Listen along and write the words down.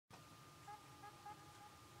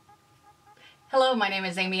Hello, my name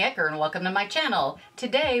is Amy Ecker and welcome to my channel.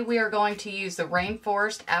 Today we are going to use the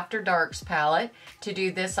Rainforest After Darks palette to do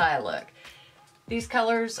this eye look. These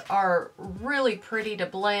colors are really pretty to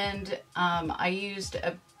blend. I used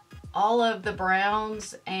all of the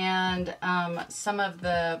browns and some of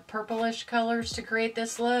the purplish colors to create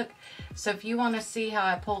this look. So if you want to see how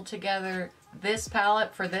I pulled together this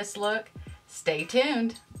palette for this look, stay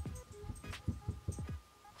tuned.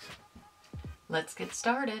 Let's get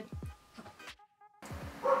started.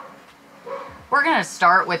 We're going to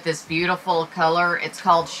start with this beautiful color. It's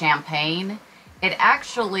called Champagne. It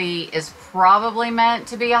actually is probably meant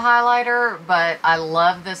to be a highlighter, but I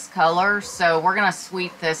love this color, so we're going to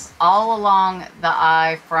sweep this all along the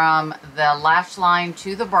eye from the lash line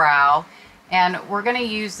to the brow, and we're going to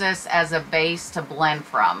use this as a base to blend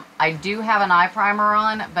from. I do have an eye primer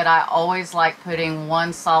on, but I always like putting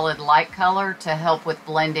one solid light color to help with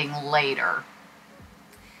blending later.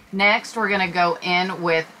 Next, we're going to go in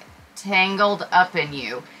with Tangled Up in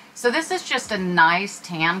You. So this is just a nice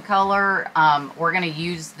tan color. We're going to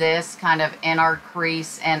use this kind of in our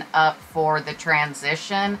crease and up for the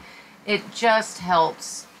transition. It just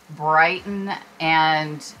helps brighten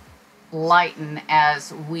and lighten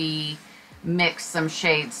as we mix some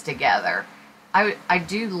shades together. I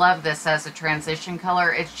do love this as a transition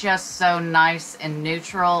color. It's just so nice and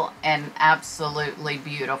neutral and absolutely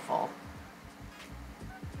beautiful.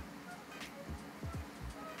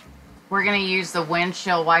 We're going to use the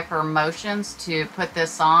windshield wiper motions to put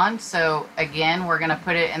this on. So again, we're going to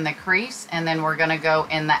put it in the crease and then we're going to go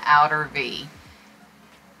in the outer V.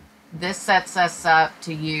 This sets us up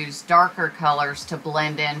to use darker colors to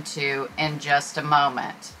blend into in just a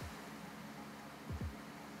moment.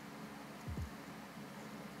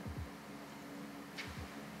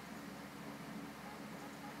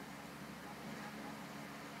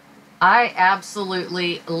 I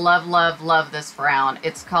absolutely love this brown.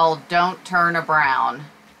 It's called Don't Turn a Brown.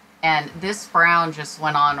 And this brown just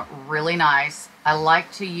went on really nice. I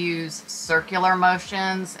like to use circular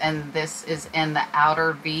motions, and this is in the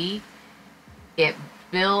outer V.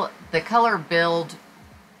 The color built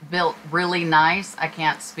really nice. I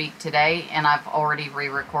can't speak today, and I've already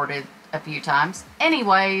re-recorded a few times.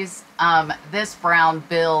 Anyways, this brown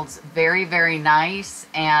builds very nice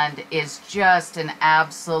and is just an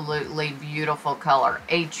absolutely beautiful color.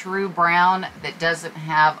 A true brown that doesn't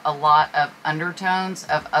have a lot of undertones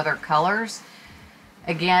of other colors.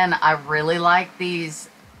 Again, I really like this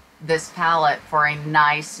palette for a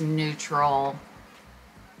nice neutral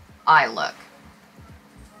eye look.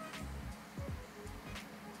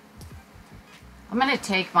 I'm going to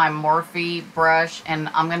take my Morphe brush and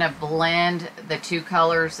I'm going to blend the two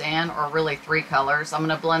colors in, or really three colors. I'm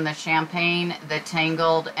going to blend the Champagne, the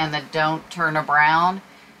Tangled, and the Don't Turn a Brown,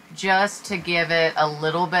 just to give it a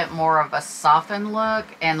little bit more of a softened look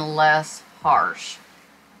and less harsh.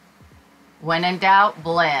 When in doubt,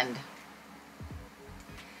 blend.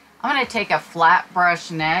 I'm going to take a flat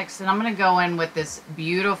brush next, and I'm going to go in with this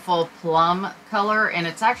beautiful plum color, and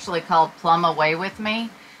it's actually called Plum Away With Me.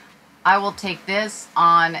 I will take this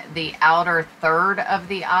on the outer third of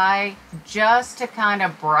the eye just to kind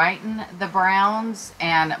of brighten the browns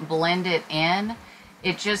and blend it in.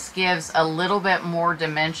 It just gives a little bit more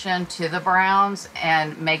dimension to the browns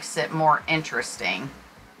and makes it more interesting.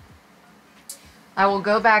 I will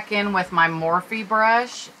go back in with my Morphe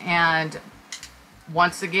brush and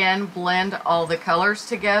once again blend all the colors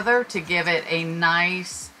together to give it a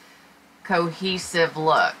nice cohesive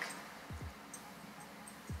look.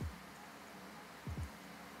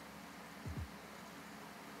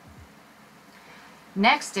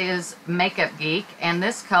 Next is MakeupGeek, and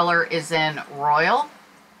this color is in Royal.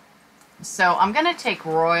 So I'm going to take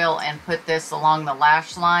Royal and put this along the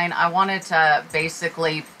lash line. I wanted to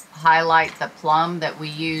basically highlight the plum that we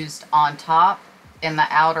used on top in the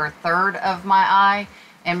outer third of my eye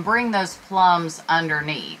and bring those plums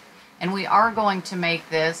underneath. And we are going to make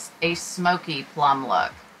this a smoky plum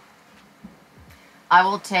look. I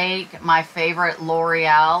will take my favorite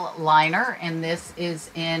L'Oreal liner, and this is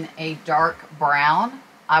in a dark brown.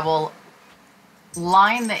 I will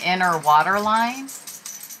line the inner waterline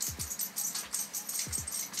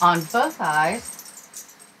on both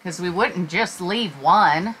eyes, because we wouldn't just leave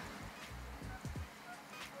one.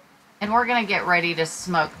 And we're going to get ready to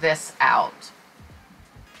smoke this out.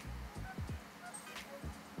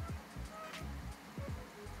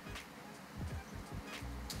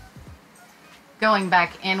 Going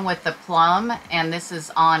back in with the plum, and this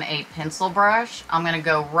is on a pencil brush. I'm going to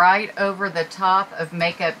go right over the top of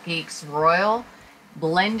MakeupGeek's Royal,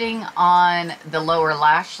 blending on the lower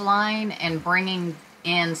lash line and bringing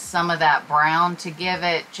in some of that brown to give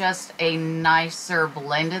it just a nicer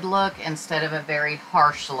blended look instead of a very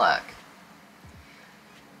harsh look.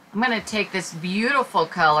 I'm going to take this beautiful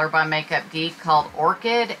color by MakeupGeek called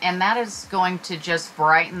Orchid, and that is going to just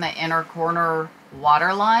brighten the inner corner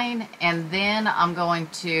waterline, and then I'm going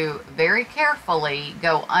to very carefully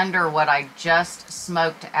go under what I just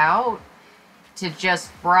smoked out to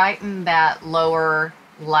just brighten that lower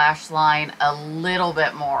lash line a little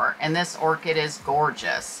bit more. And this orchid is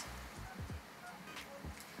gorgeous.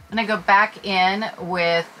 I'm going to go back in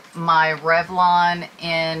with my Revlon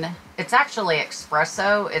in, it's actually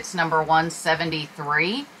Espresso, it's number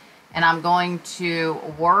 173, and I'm going to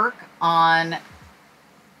work on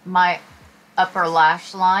my upper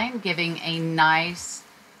lash line, giving a nice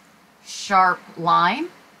sharp line.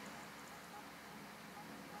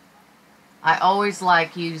 I always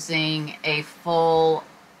like using a full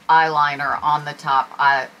eyeliner on the top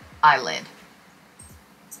eyelid.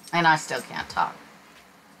 And I still can't talk.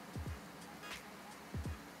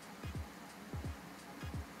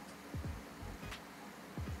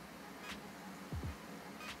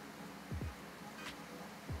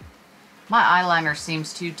 My eyeliner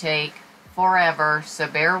seems to take forever, so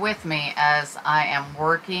bear with me as I am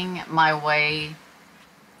working my way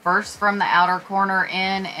first from the outer corner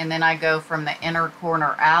in, and then I go from the inner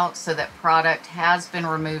corner out so that product has been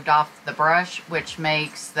removed off the brush, which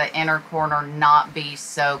makes the inner corner not be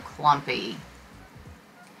so clumpy.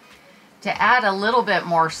 To add a little bit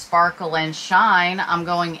more sparkle and shine, I'm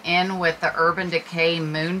going in with the Urban Decay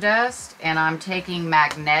Moondust, and I'm taking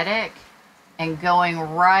Magnetic and going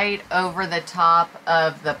right over the top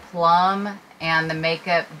of the Plum and the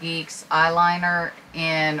MakeupGeek's eyeliner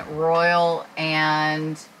in Royal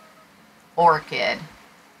and Orchid.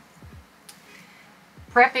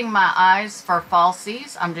 Prepping my eyes for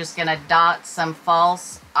falsies, I'm just going to dot some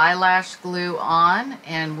false eyelash glue on,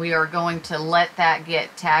 and we are going to let that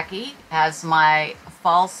get tacky as my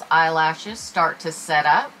false eyelashes start to set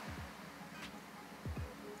up.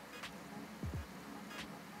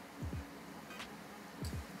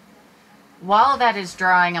 While that is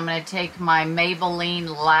drying, I'm going to take my Maybelline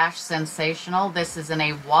Lash Sensational. This is in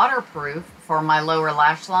a waterproof for my lower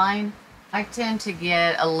lash line. I tend to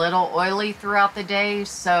get a little oily throughout the day,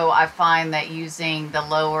 so I find that using the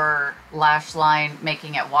lower lash line,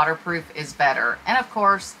 making it waterproof, is better. And of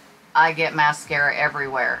course, I get mascara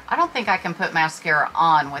everywhere. I don't think I can put mascara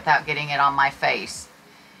on without getting it on my face.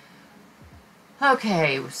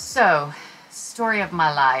 Okay, so, story of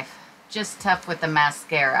my life. Just tough with the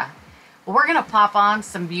mascara. We're going to pop on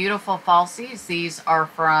some beautiful falsies. These are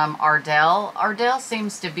from Ardell. Ardell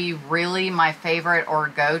seems to be really my favorite or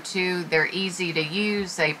go-to. They're easy to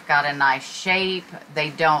use. They've got a nice shape.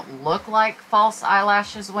 They don't look like false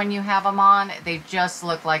eyelashes when you have them on. They just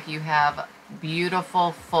look like you have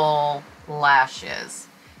beautiful full lashes.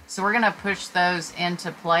 So we're going to push those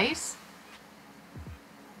into place.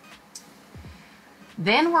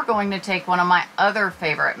 Then we're going to take one of my other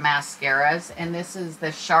favorite mascaras, and this is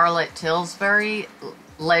the Charlotte Tilbury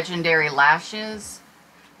Legendary Lashes.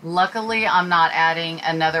 Luckily, I'm not adding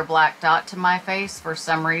another black dot to my face. For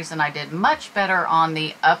some reason, I did much better on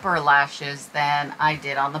the upper lashes than I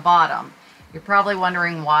did on the bottom. You're probably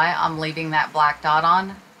wondering why I'm leaving that black dot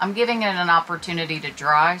on. I'm giving it an opportunity to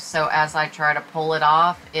dry, so as I try to pull it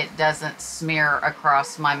off, it doesn't smear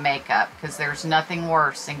across my makeup, because there's nothing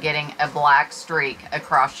worse than getting a black streak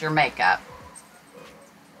across your makeup.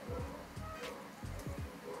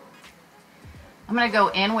 I'm going to go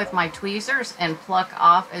in with my tweezers and pluck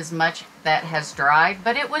off as much that has dried,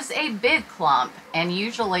 but it was a big clump, and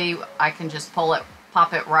usually I can just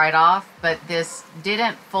pop it right off, but this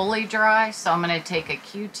didn't fully dry, so I'm going to take a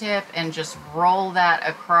Q-tip and just roll that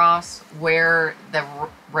across where the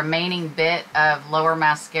remaining bit of lower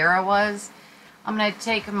mascara was. I'm going to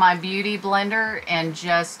take my beauty blender and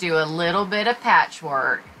just do a little bit of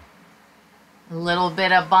patchwork. A little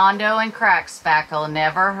bit of Bondo and crack spackle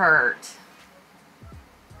never hurt.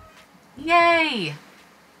 Yay!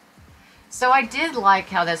 So I did like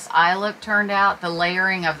how this eye look turned out. The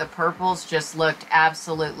layering of the purples just looked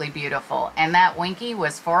absolutely beautiful. And that Winky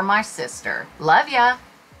was for my sister. Love ya!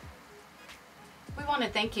 We want to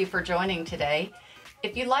thank you for joining today.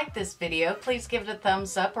 If you liked this video, please give it a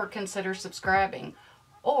thumbs up or consider subscribing.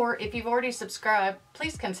 Or if you've already subscribed,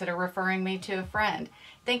 please consider referring me to a friend.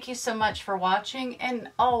 Thank you so much for watching,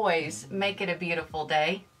 and always make it a beautiful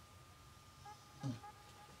day.